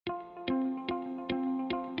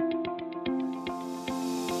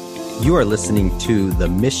You are listening to the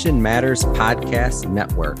Mission Matters Podcast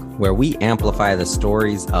Network, where we amplify the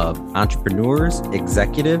stories of entrepreneurs,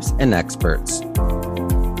 executives, and experts.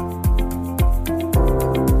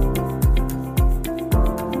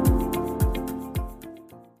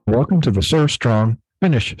 Welcome to the Serve Strong,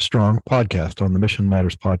 Finish Strong podcast on the Mission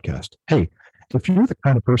Matters Podcast. Hey, if you're the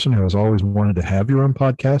kind of person who has always wanted to have your own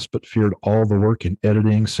podcast, but feared all the work in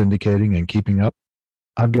editing, syndicating, and keeping up,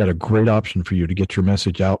 I've got a great option for you to get your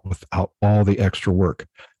message out without all the extra work.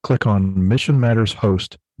 Click on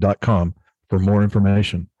missionmattershost.com for more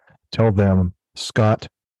information. Tell them Scott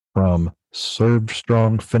from Serve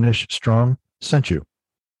Strong, Finish Strong sent you.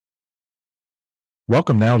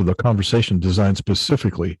 Welcome now to the conversation designed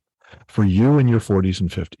specifically for you in your 40s and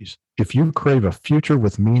 50s. If you crave a future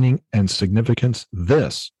with meaning and significance,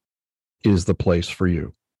 this is the place for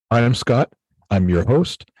you. I am Scott. I'm your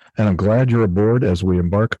host, and I'm glad you're aboard as we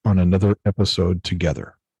embark on another episode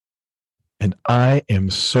together. And I am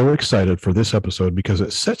so excited for this episode because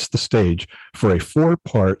it sets the stage for a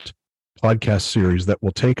 4-part podcast series that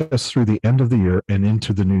will take us through the end of the year and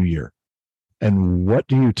into the new year. And what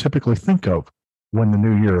do you typically think of when the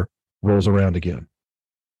new year rolls around again?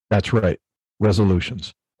 That's right,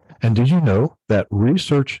 resolutions. And did you know that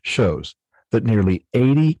research shows that nearly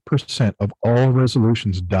 80% of all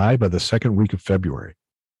resolutions die by the second week of February?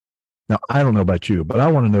 Now, I don't know about you, but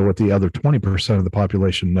I want to know what the other 20% of the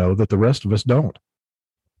population know that the rest of us don't.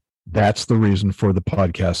 That's the reason for the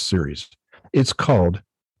podcast series. It's called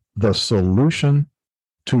The Solution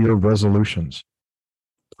to Your Resolutions,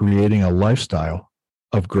 Creating a Lifestyle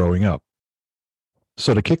of Growing Up.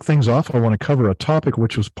 So to kick things off, I want to cover a topic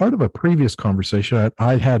which was part of a previous conversation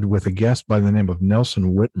I had with a guest by the name of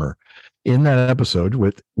Nelson Witmer. In that episode,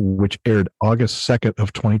 which aired August 2nd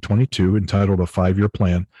of 2022, entitled A 5-Year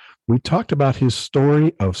Plan, we talked about his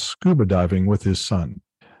story of scuba diving with his son.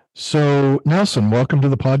 So Nelson, welcome to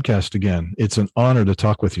the podcast again. It's an honor to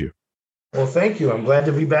talk with you. Well, thank you. I'm glad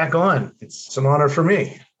to be back on. It's an honor for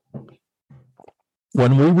me.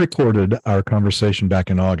 When we recorded our conversation back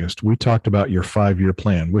in August, we talked about your 5-year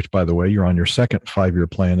plan, which, by the way, you're on your second 5-year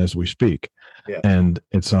plan as we speak. Yeah. And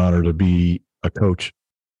it's an honor to be a coach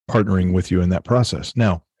partnering with you in that process.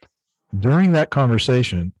 Now, during that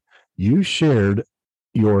conversation, you shared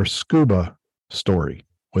your scuba story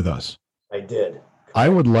with us. I did. I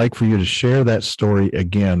would like for you to share that story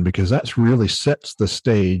again, because that really sets the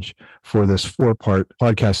stage for this 4-part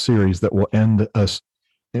podcast series that will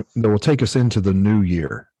take us into the new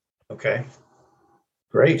year. Okay.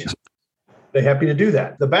 Great. They're happy to do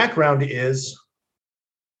that. The background is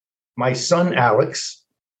my son, Alex,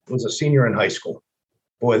 was a senior in high school.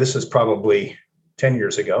 Boy, this is probably 10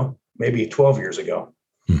 years ago, maybe 12 years ago,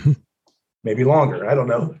 maybe longer. I don't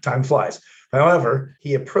know. Time flies. However,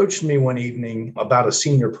 he approached me one evening about a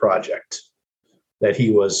senior project that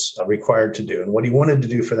he was required to do. And what he wanted to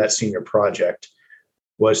do for that senior project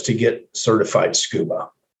was to get certified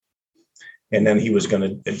scuba. And then he was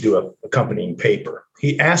going to do an accompanying paper.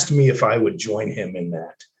 He asked me if I would join him in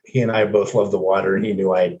that. He and I both love the water, and he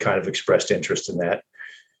knew I had kind of expressed interest in that.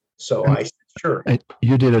 So I said, sure.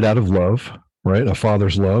 You did it out of love, right? A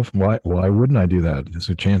father's love. Why wouldn't I do that? It's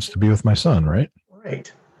a chance to be with my son, right?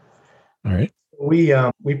 Right. All right. We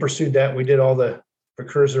pursued that. We did all the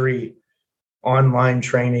precursory online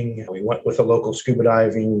training. We went with a local scuba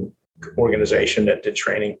diving organization that did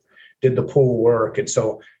training, did the pool work. And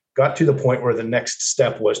so got to the point where the next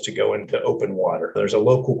step was to go into open water. There's a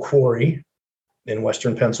local quarry in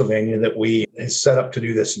Western Pennsylvania that we set up to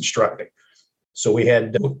do this instructing. So we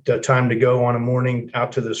had the time to go on a morning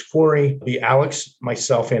out to this quarry, be Alex,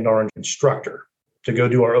 myself, and our instructor to go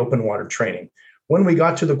do our open water training. When we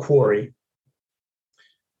got to the quarry,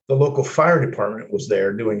 the local fire department was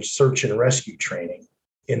there doing search and rescue training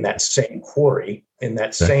in that same quarry, in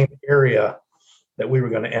that same area that we were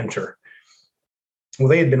going to enter. Well,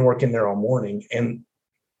 they had been working there all morning, and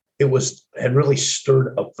it had really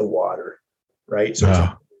stirred up the water, right?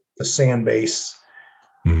 So the sand base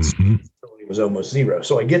was almost zero.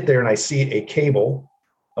 So I get there and I see a cable,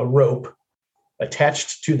 a rope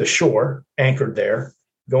attached to the shore, anchored there,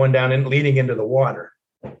 going down and leading into the water,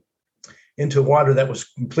 into water that was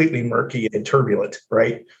completely murky and turbulent,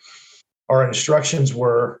 right? Our instructions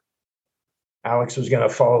were Alex was going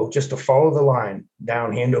to follow the line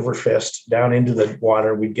down, hand over fist, down into the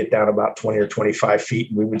water. We'd get down about 20 or 25 feet,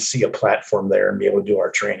 and we would see a platform there and be able to do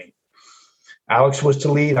our training. Alex was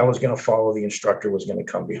to lead. I was going to follow. The instructor was going to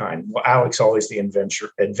come behind. Well, Alex, always the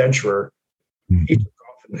adventurer, he took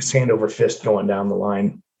off and his hand over fist going down the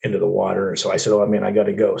line into the water. And so I said, I got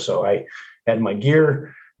to go. So I had my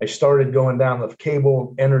gear, I started going down, the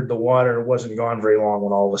cable entered the water, wasn't gone very long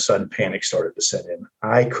when all of a sudden panic started to set in.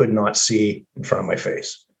 I could not see in front of my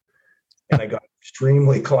face. And I got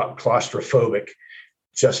extremely claustrophobic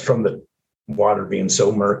just from the water being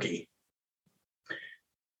so murky.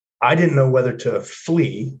 I didn't know whether to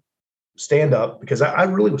flee, stand up, because I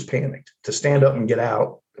really was panicked to stand up and get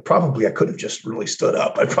out. Probably I could have just really stood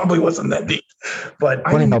up. I probably wasn't that deep. But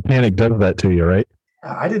Funny how panic does that to you, right?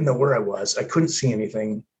 I didn't know where I was. I couldn't see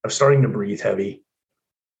anything. I was starting to breathe heavy.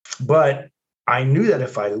 But I knew that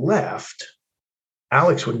if I left,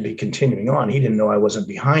 Alex wouldn't be continuing on. He didn't know I wasn't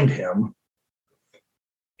behind him.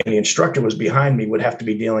 And the instructor was behind me, would have to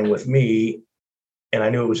be dealing with me. And I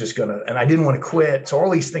knew it was just going to, and I didn't want to quit. So all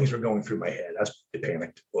these things were going through my head. I was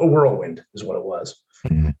panicked. A whirlwind is what it was.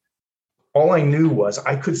 Mm-hmm. All I knew was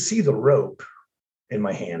I could see the rope in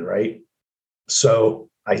my hand, right? So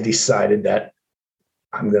I decided that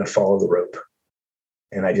I'm going to follow the rope.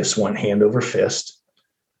 And I just went hand over fist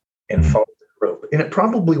and followed the rope. And it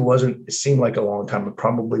probably wasn't, it seemed like a long time. It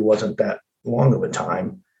probably wasn't that long of a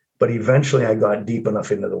time. But eventually I got deep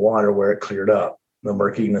enough into the water where it cleared up. The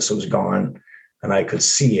murkiness was gone and I could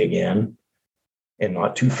see again. And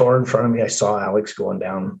not too far in front of me, I saw Alex going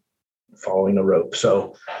down, following the rope.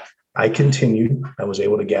 So I continued. I was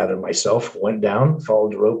able to gather myself, went down,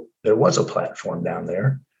 followed the rope. There was a platform down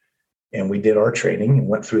there. And we did our training and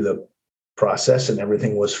went through the process and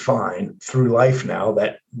everything was fine. Through life now,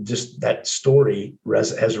 that story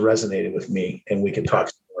has resonated with me, and we can talk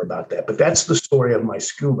some more about that. But that's the story of my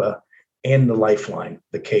scuba and the lifeline,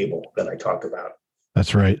 the cable that I talk about.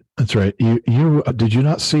 That's right. That's right. You did you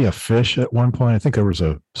not see a fish at one point? I think there was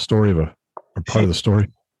a story of a part of the story.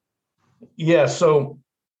 Yeah. So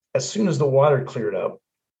as soon as the water cleared up,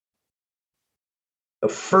 the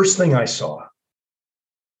first thing I saw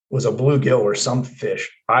was a bluegill or some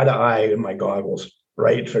fish, eye to eye in my goggles,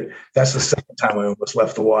 right? That's the second time I almost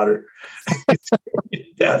left the water.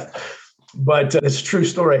 Death. But it's a true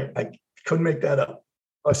story. I couldn't make that up.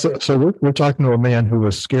 So we're talking to a man who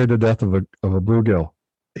was scared to death of a bluegill.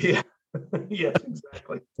 Yeah. Yes,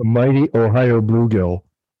 exactly. The mighty Ohio bluegill.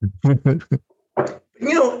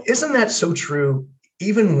 Isn't that so true?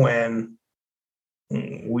 Even when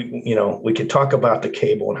we could talk about the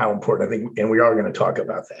cable and how important, I think, and we are going to talk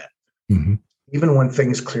about that. Mm-hmm. Even when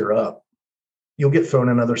things clear up, you'll get thrown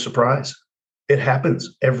another surprise. It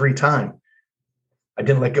happens every time. I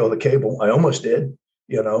didn't let go of the cable. I almost did,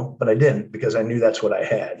 but I didn't because I knew that's what I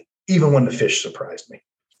had, even when the fish surprised me.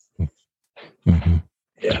 Mm-hmm.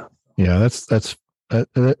 Yeah. Yeah.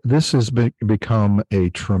 This has become a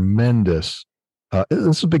tremendous,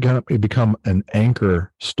 this has become an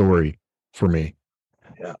anchor story for me.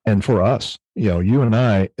 Yeah. And for us, you and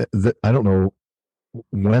I don't know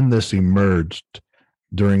when this emerged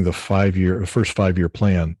during the first 5-year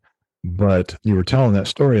plan, but you were telling that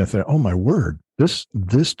story. I thought, oh my word,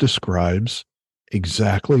 this describes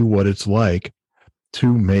exactly what it's like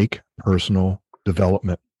to make personal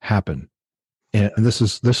development happen. And this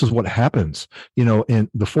is what happens, in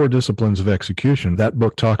the 4 disciplines of execution. That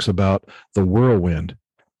book talks about the whirlwind,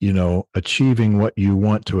 achieving what you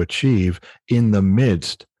want to achieve in the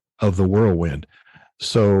midst of the whirlwind.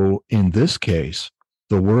 So in this case,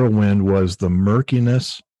 the whirlwind was the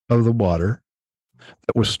murkiness of the water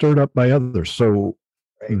that was stirred up by others. So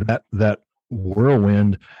that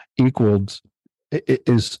whirlwind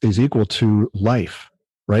is equal to life,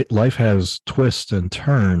 right? Life has twists and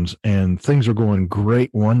turns, and things are going great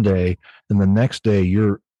one day, and the next day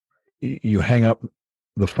you hang up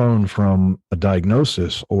the phone from a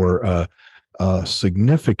diagnosis or a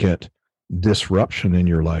significant disruption in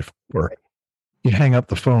your life, or you hang up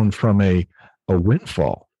the phone from a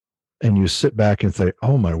windfall, and you sit back and say,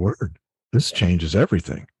 oh my word, this changes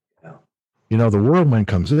everything. Yeah. The whirlwind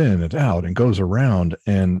comes in and out and goes around,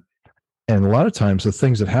 and a lot of times the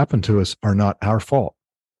things that happen to us are not our fault,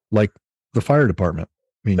 like the fire department.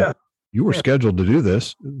 I mean, you were scheduled to do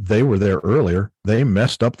this. They were there earlier. They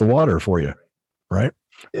messed up the water for you, right?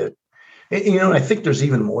 Yeah. I think there's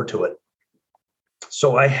even more to it.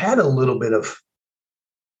 So I had a little bit of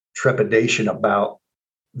trepidation about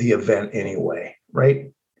the event anyway,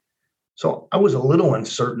 right? So I was a little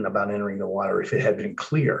uncertain about entering the water if it had been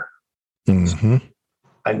clear. Mm-hmm. So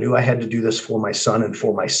I knew I had to do this for my son and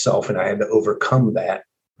for myself, and I had to overcome that.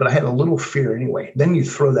 But I had a little fear anyway. Then you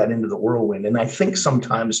throw that into the whirlwind. And I think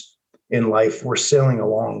sometimes in life, we're sailing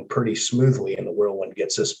along pretty smoothly and the whirlwind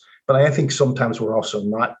gets us. But I think sometimes we're also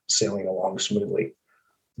not sailing along smoothly.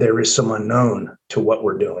 There is some unknown to what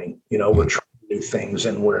we're doing. We're trying to do things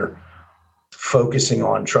and we're focusing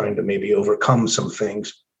on trying to maybe overcome some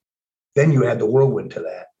things. Then you add the whirlwind to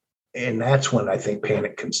that. And that's when I think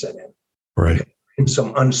panic can set in. Right. In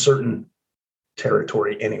some uncertain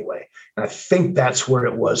territory anyway. And I think that's where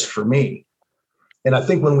it was for me. And I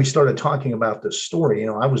think when we started talking about this story,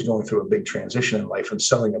 I was going through a big transition in life and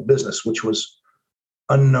selling a business, which was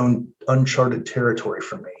unknown, uncharted territory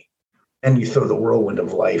for me. And you throw the whirlwind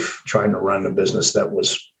of life trying to run a business that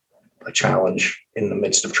was a challenge in the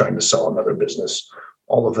midst of trying to sell another business.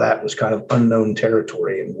 All of that was kind of unknown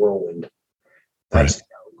territory and whirlwind. That's the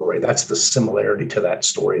allegory. That's the similarity to that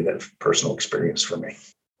story, that personal experience for me.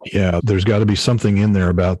 Yeah, there's got to be something in there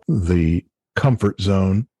about the comfort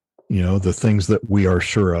zone, the things that we are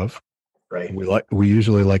sure of. Right. We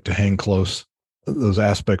usually like to hang close those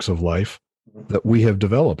aspects of life that we have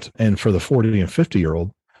developed. And for the 40 and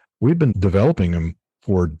 50-year-old, we've been developing them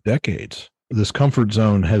for decades. This comfort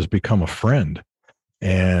zone has become a friend.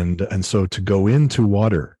 And so to go into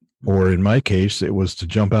water, or in my case, it was to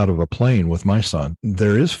jump out of a plane with my son,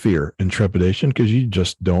 there is fear and trepidation because you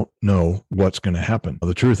just don't know what's going to happen.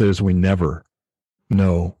 The truth is we never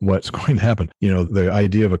know what's going to happen. The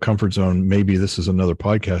idea of a comfort zone, maybe this is another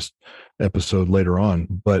podcast episode later on,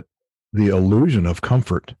 but the illusion of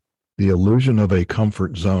comfort, the illusion of a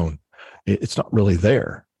comfort zone, it's not really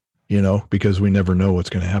there, because we never know what's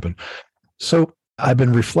going to happen. So I've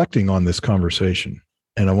been reflecting on this conversation,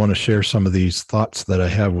 and I want to share some of these thoughts that I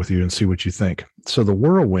have with you and see what you think. So the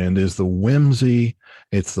whirlwind is the whimsy,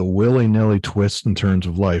 it's the willy-nilly twists and turns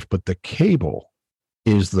of life, but the cable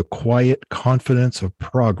is the quiet confidence of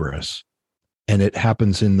progress, and it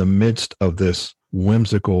happens in the midst of this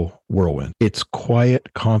whimsical whirlwind. It's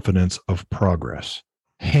quiet confidence of progress,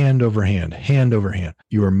 hand over hand, hand over hand.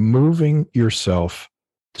 You are moving yourself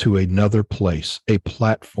to another place, a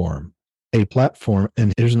platform.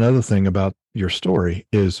 And here's another thing about your story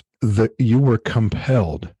is that you were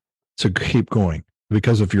compelled to keep going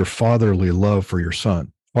because of your fatherly love for your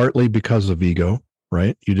son, partly because of ego,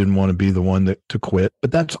 right? You didn't want to be the one to quit,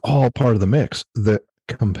 but that's all part of the mix. The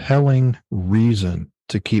compelling reason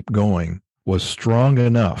to keep going was strong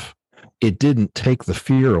enough. It didn't take the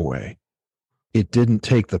fear away. It didn't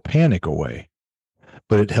take the panic away,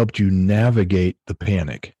 but it helped you navigate the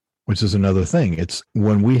panic, which is another thing. It's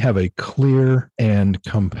when we have a clear and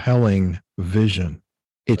compelling vision.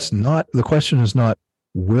 The question is not,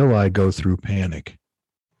 will I go through panic?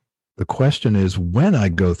 The question is, when I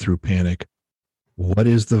go through panic, what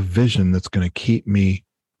is the vision that's going to keep me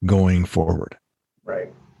going forward?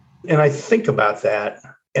 Right. And I think about that.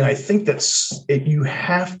 And I think you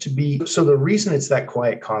have to be. So the reason it's that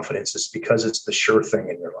quiet confidence is because it's the sure thing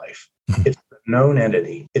in your life. Mm-hmm. It's the known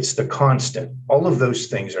entity. It's the constant. All of those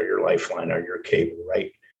things are your lifeline, are your cable,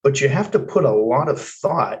 right? But you have to put a lot of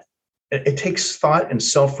thought. It takes thought and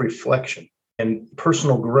self-reflection and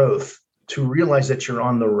personal growth to realize that you're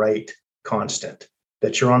on the right constant,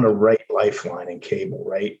 that you're on the right lifeline and cable,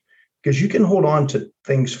 right? Because you can hold on to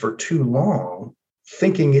things for too long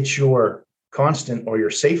thinking it's your constant or your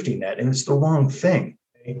safety net, and it's the wrong thing.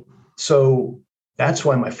 So that's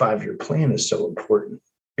why my 5-year plan is so important,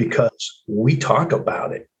 because we talk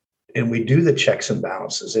about it and we do the checks and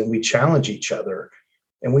balances and we challenge each other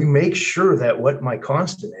and we make sure that what my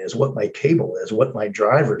constant is, what my cable is, what my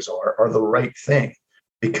drivers are the right thing,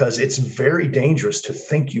 because it's very dangerous to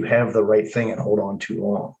think you have the right thing and hold on too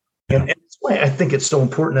long. And that's why I think it's so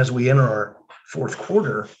important as we enter our fourth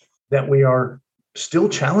quarter that we are still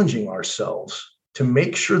challenging ourselves to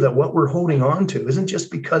make sure that what we're holding on to isn't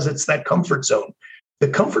just because it's that comfort zone. The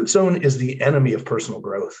comfort zone is the enemy of personal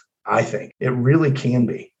growth, I think. It really can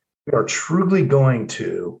be. We are truly going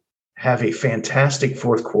to have a fantastic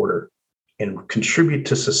fourth quarter and contribute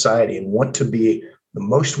to society and want to be the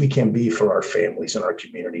most we can be for our families and our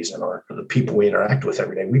communities and the people we interact with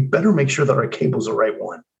every day. We better make sure that our cable's the right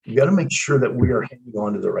one. We got to make sure that we are hanging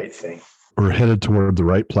on to the right thing. We're headed toward the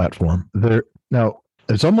right platform. Now,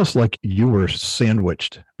 it's almost like you were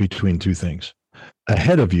sandwiched between two things.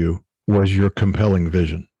 Ahead of you was your compelling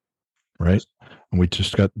vision, right? And we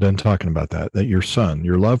just got done talking about that your son,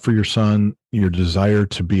 your love for your son, your desire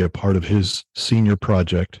to be a part of his senior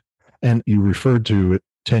project. And you referred to it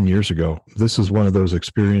 10 years ago. This is one of those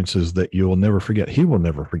experiences that you will never forget. He will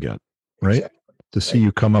never forget, right? Exactly. To see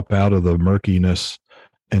you come up out of the murkiness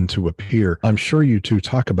and to appear. I'm sure you two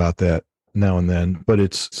talk about that now and then, but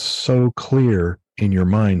it's so clear in your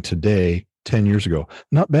mind today, 10 years ago.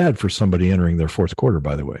 Not bad for somebody entering their fourth quarter,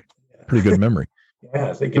 by the way. Pretty good memory. Yeah,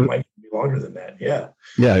 I think it might be longer than that. Yeah.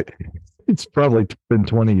 Yeah. It's probably been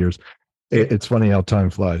 20 years. It's funny how time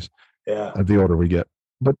flies. Yeah. The older we get.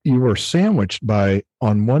 But you were sandwiched by,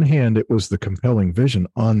 on one hand, it was the compelling vision.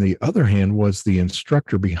 On the other hand was the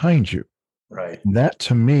instructor behind you. Right. That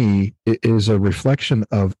to me is a reflection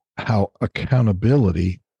of how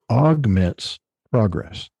accountability augments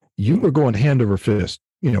progress. You were going hand over fist,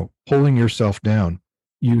 pulling yourself down.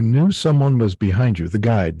 You knew someone was behind you, the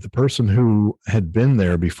guide, the person who had been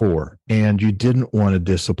there before, and you didn't want to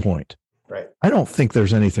disappoint. Right. I don't think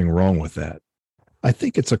there's anything wrong with that. I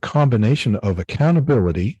think it's a combination of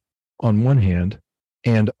accountability on one hand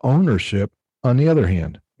and ownership on the other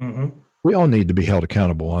hand. Mm-hmm. We all need to be held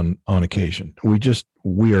accountable on occasion.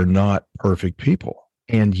 We are not perfect people.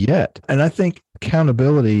 And yet, and I think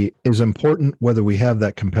accountability is important whether we have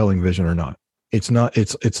that compelling vision or not.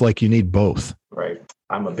 It's like you need both. Right.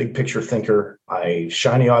 I'm a big picture thinker.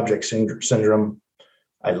 Shiny object syndrome.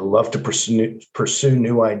 I love to pursue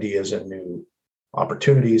new ideas and new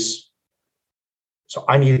opportunities. So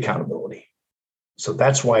I need accountability. So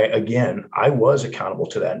that's why, again, I was accountable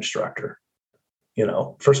to that instructor.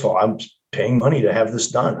 First of all, I'm paying money to have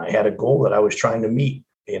this done. I had a goal that I was trying to meet.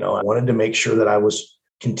 I wanted to make sure that I was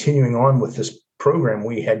continuing on with this program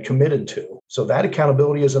we had committed to. So that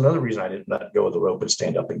accountability is another reason I didn't let go of the rope and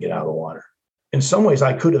stand up and get out of the water. In some ways,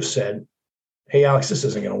 I could have said, hey, Alex, this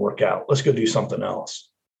isn't going to work out. Let's go do something else.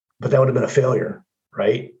 But that would have been a failure,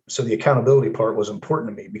 right? So the accountability part was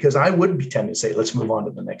important to me because I would be tempted to say, let's move on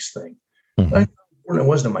to the next thing. Mm-hmm. But it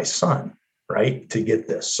was to my son, right, to get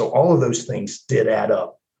this. So all of those things did add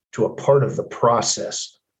up to a part of the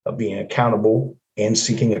process of being accountable and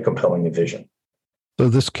seeking a compelling vision. So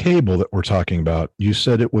this cable that we're talking about, you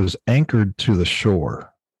said it was anchored to the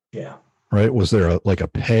shore. Yeah. Right? Was there a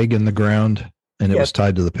peg in the ground and it was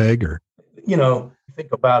tied to the peg, or?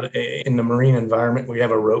 Think about it in the marine environment. We have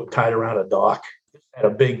a rope tied around a dock. It had a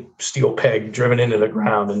big steel peg driven into the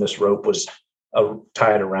ground, and this rope was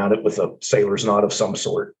tied around it with a sailor's knot of some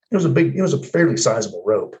sort. It was a fairly sizable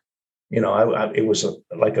rope. It was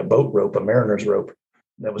like a boat rope, a mariner's rope.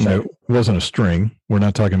 It wasn't a string. We're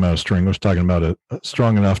not talking about a string. We're talking about a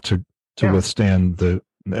strong enough to withstand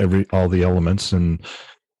all the elements and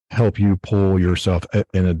help you pull yourself,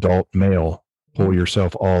 an adult male, pull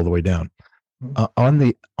yourself all the way down. On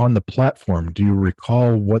the platform, do you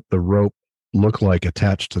recall what the rope looked like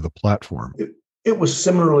attached to the platform? It was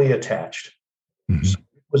similarly attached. Mm-hmm. So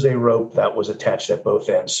it was a rope that was attached at both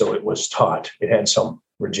ends, so it was taut. It had some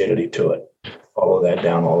rigidity to it. Follow that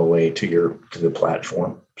down all the way to the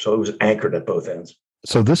platform. So it was anchored at both ends.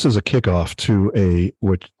 So this is a kickoff to a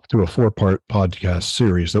 4-part podcast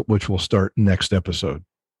series which will start next episode.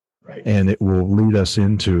 Right. And it will lead us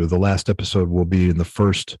into the last episode will be in the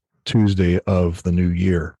first Tuesday of the new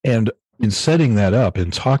year. And in setting that up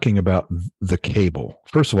and talking about the cable,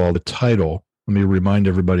 first of all, the title, let me remind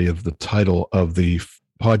everybody of the title of the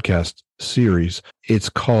podcast series. It's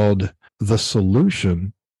called The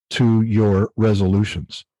Solution to Your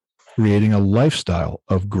Resolutions, Creating a Lifestyle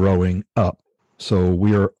of Growing Up. So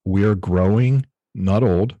we are growing, not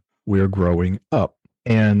old, we are growing up.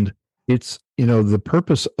 And it's, the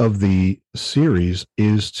purpose of the series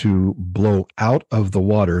is to blow out of the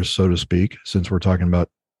water, so to speak, since we're talking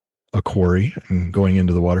about a quarry and going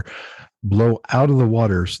into the water, blow out of the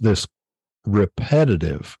waters this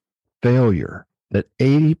repetitive failure that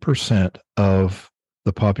 80% of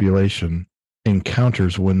the population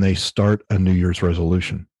encounters when they start a New Year's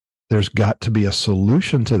resolution. There's got to be a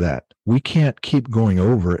solution to that. We can't keep going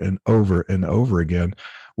over and over and over again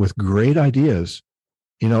with great ideas.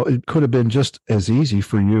 It could have been just as easy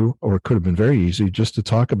for you, or it could have been very easy just to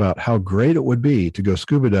talk about how great it would be to go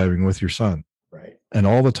scuba diving with your son. Right. And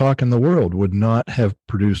all the talk in the world would not have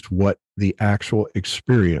produced what the actual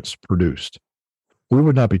experience produced. We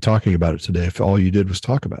would not be talking about it today if all you did was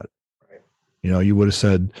talk about it. Right. You would have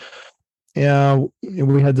said, yeah,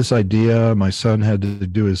 we had this idea. My son had to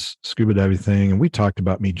do his scuba diving thing, and we talked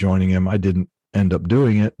about me joining him. I didn't end up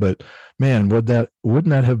doing it, but man,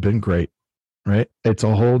 wouldn't that have been great? Right? It's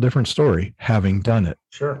a whole different story having done it.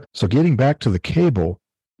 Sure. So getting back to the cable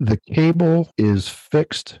is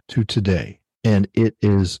fixed to today, and it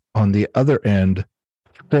is on the other end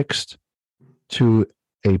fixed to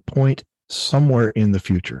a point somewhere in the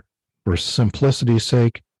future. For simplicity's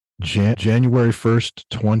sake, January 1st,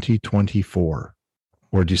 2024,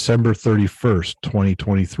 or December 31st,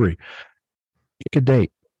 2023. Pick a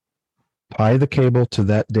date, tie the cable to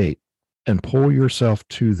that date, and pull yourself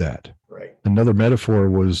to that. Right. Another metaphor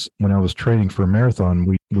was when I was training for a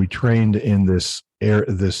marathon, we trained in this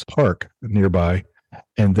park nearby,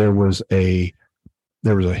 and there was a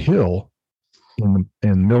hill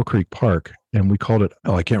in Mill Creek Park, and we called it,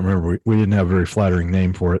 I can't remember. We didn't have a very flattering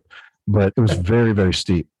name for it, but it was very, very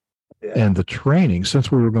steep. Yeah. And the training,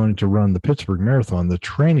 since we were going to run the Pittsburgh Marathon, the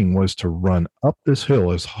training was to run up this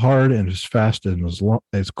hill as hard and as fast and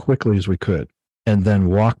as quickly as we could. and then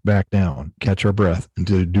walk back down, catch our breath, and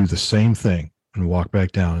do the same thing and walk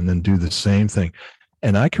back down and then do the same thing.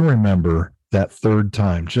 And I can remember that third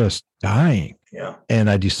time just dying. Yeah. And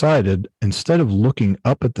I decided, instead of looking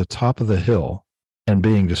up at the top of the hill and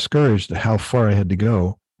being discouraged at how far I had to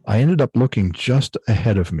go, I ended up looking just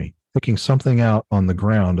ahead of me, picking something out on the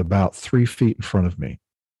ground about 3 feet in front of me.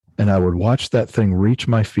 And I would watch that thing reach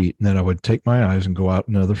my feet, and then I would take my eyes and go out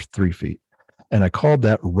another 3 feet. And I called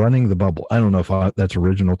that running the bubble. I don't know if that's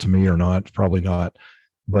original to me or not, probably not,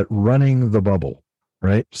 but running the bubble,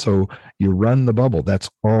 right? So you run the bubble. That's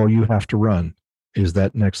all you have to run is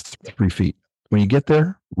that next 3 feet. When you get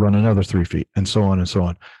there, run another 3 feet, and so on and so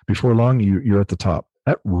on. Before long, you're at the top.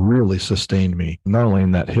 That really sustained me, not only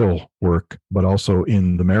in that hill work, but also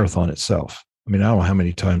in the marathon itself. I mean, I don't know how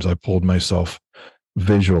many times I pulled myself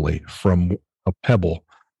visually from a pebble,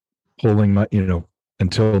 pulling my,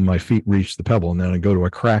 until my feet reach the pebble, and then I go to a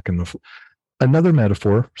crack in the. Another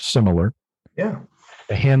metaphor, similar. Yeah.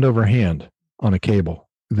 A hand over hand on a cable.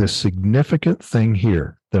 The significant thing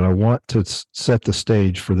here that I want to set the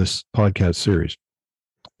stage for this podcast series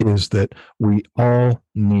is that we all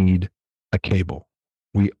need a cable.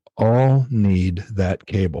 We all need that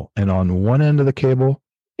cable. And on one end of the cable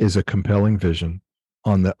is a compelling vision.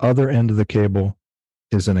 On the other end of the cable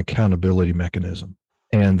is an accountability mechanism.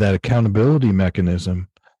 And that accountability mechanism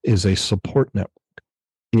is a support network.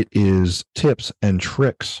 It is tips and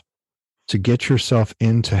tricks to get yourself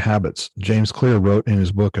into habits. James Clear wrote in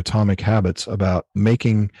his book, Atomic Habits, about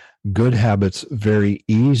making good habits very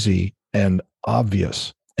easy and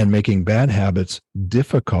obvious and making bad habits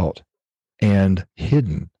difficult and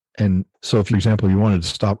hidden. And so, for example, you wanted to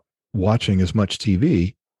stop watching as much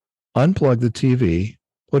TV, unplug the TV,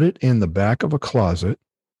 put it in the back of a closet,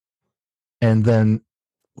 and then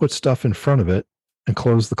put stuff in front of it and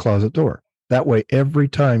close the closet door. That way, every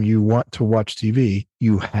time you want to watch TV,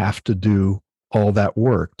 you have to do all that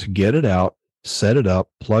work to get it out, set it up,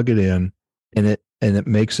 plug it in, and it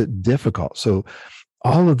makes it difficult. So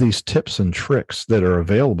all of these tips and tricks that are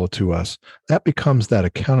available to us, that becomes that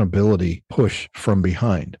accountability push from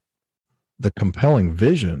behind. The compelling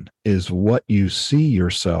vision is what you see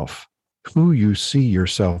yourself, who you see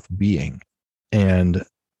yourself being. And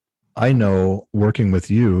I know, working with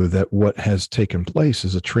you, that what has taken place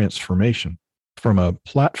is a transformation from a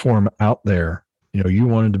platform out there. You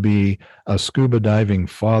wanted to be a scuba diving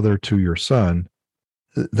father to your son.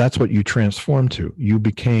 That's what you transformed to. You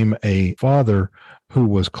became a father who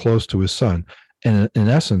was close to his son. And in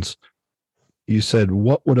essence, you said,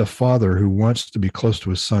 what would a father who wants to be close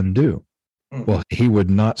to his son do? Well, he would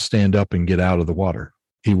not stand up and get out of the water.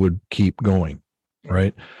 He would keep going,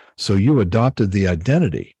 right? So you adopted the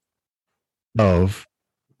identity of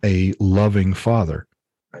a loving father.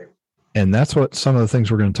 Right. And that's what some of the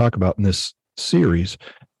things we're going to talk about in this series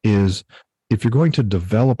is, if you're going to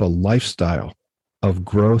develop a lifestyle of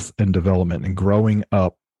growth and development and growing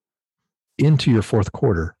up into your fourth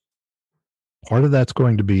quarter, part of that's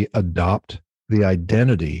going to be adopt the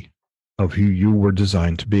identity of who you were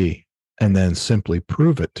designed to be, and then simply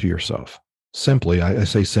prove it to yourself. Simply, I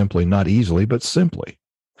say simply, not easily, but simply,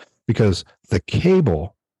 because the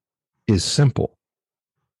cable is simple.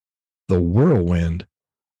 The whirlwind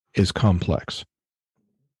is complex.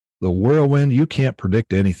 The whirlwind, you can't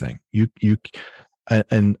predict anything.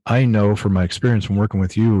 And I know from my experience from working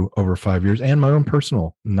with you over 5 years and my own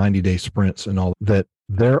personal 90-day sprints and all, that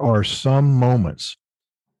there are some moments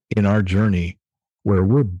in our journey where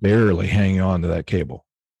we're barely hanging on to that cable,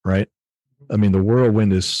 right? I mean, the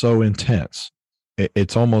whirlwind is so intense.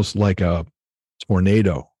 It's almost like a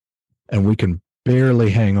tornado, and we can barely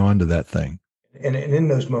hang on to that thing. And in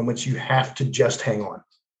those moments, you have to just hang on.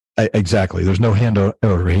 Exactly. There's no hand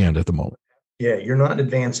over hand at the moment. Yeah, you're not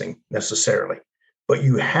advancing necessarily, but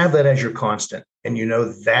you have that as your constant, and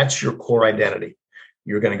that's your core identity.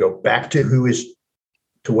 You're going to go back to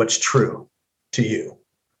what's true to you.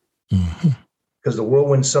 Because the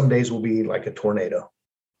whirlwind some days will be like a tornado.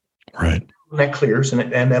 Right. When that clears, and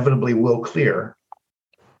it inevitably will clear,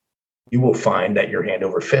 you will find that you're hand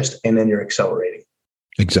over fist, and then you're accelerating.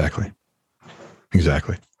 Exactly.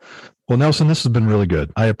 Well, Nelson, this has been really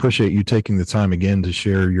good. I appreciate you taking the time again to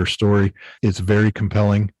share your story. It's very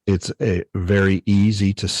compelling. It's very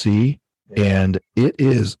easy to see, and it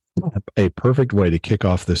is a perfect way to kick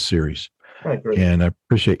off this series. Right, great. And I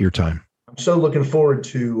appreciate your time. I'm so looking forward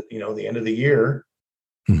to, the end of the year,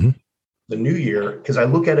 the new year, because I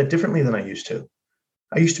look at it differently than I used to.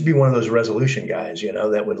 I used to be one of those resolution guys,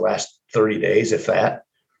 that would last 30 days, if that.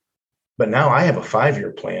 But now I have a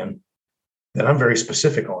 5-year plan that I'm very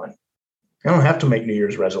specific on. I don't have to make New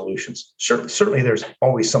Year's resolutions. Certainly there's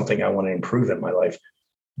always something I want to improve in my life,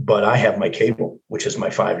 but I have my cable, which is my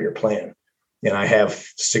 5-year plan. And I have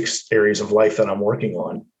 6 areas of life that I'm working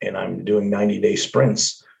on, and I'm doing 90-day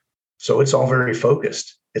sprints. So it's all very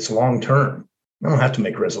focused. It's long-term. I don't have to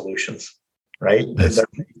make resolutions, right? They're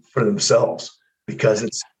for themselves because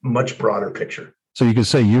it's a much broader picture. So you could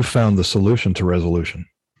say you found the solution to resolution.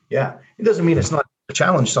 Yeah. It doesn't mean it's not a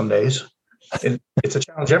challenge some days. It's a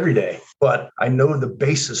challenge every day, but I know the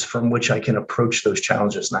basis from which I can approach those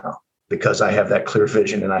challenges now because I have that clear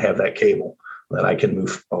vision and I have that cable that I can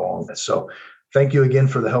move along with. So thank you again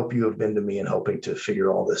for the help you have been to me in helping to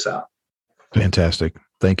figure all this out. Fantastic.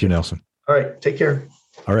 Thank you, Nelson. All right. Take care.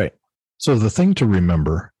 All right. So the thing to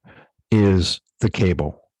remember is the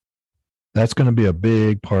cable. That's going to be a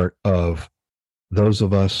big part of those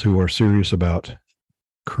of us who are serious about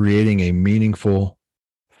creating a meaningful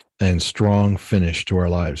and strong finish to our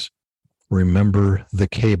lives. Remember the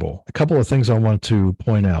cable. A couple of things I want to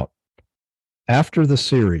point out. After the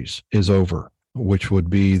series is over, which would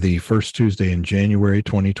be the first Tuesday in January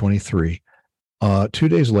 2023, 2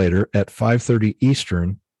 days later at 5:30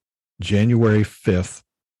 Eastern, January 5th,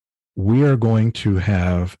 we are going to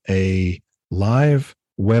have a live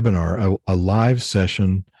webinar, a live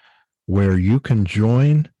session where you can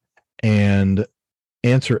join and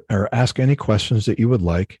answer or ask any questions that you would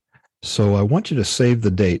like. So I want you to save the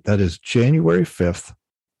date. That is January 5th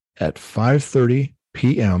at 5:30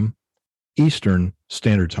 p.m. Eastern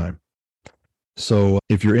Standard Time. So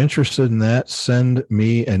if you're interested in that, send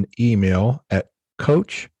me an email at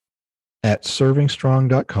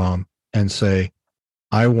coach@servingstrong.com and say,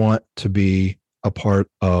 I want to be a part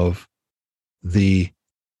of the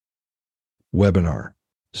webinar.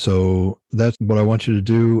 So that's what I want you to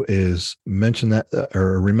do is mention that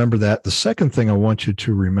or remember that. The second thing I want you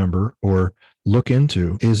to remember or look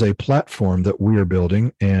into is a platform that we are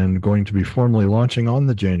building and going to be formally launching on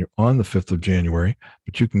the 5th of January,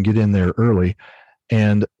 but you can get in there early.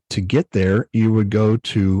 And to get there, you would go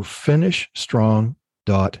to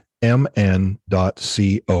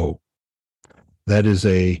finishstrong.mn.co. That is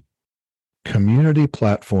a community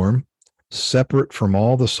platform separate from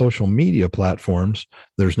all the social media platforms.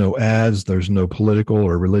 There's no ads, there's no political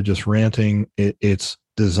or religious ranting. It's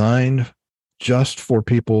designed just for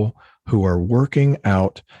people who are working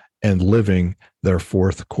out and living their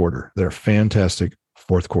fourth quarter, their fantastic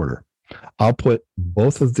fourth quarter. I'll put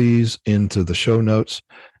both of these into the show notes,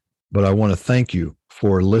 but I want to thank you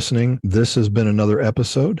for listening. This has been another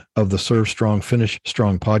episode of the Serve Strong, Finish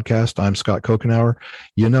Strong podcast. I'm Scott Kokenauer.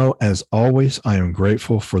 You know, as always, I am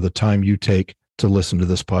grateful for the time you take to listen to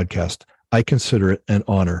this podcast. I consider it an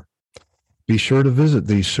honor. Be sure to visit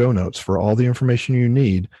these show notes for all the information you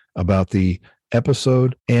need about the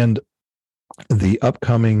episode and the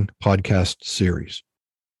upcoming podcast series.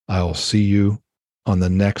 I'll see you on the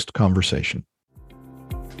next conversation.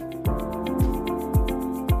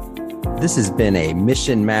 This has been a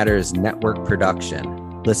Mission Matters Network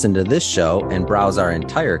production. Listen to this show and browse our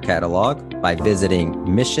entire catalog by visiting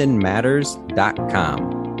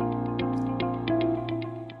missionmatters.com.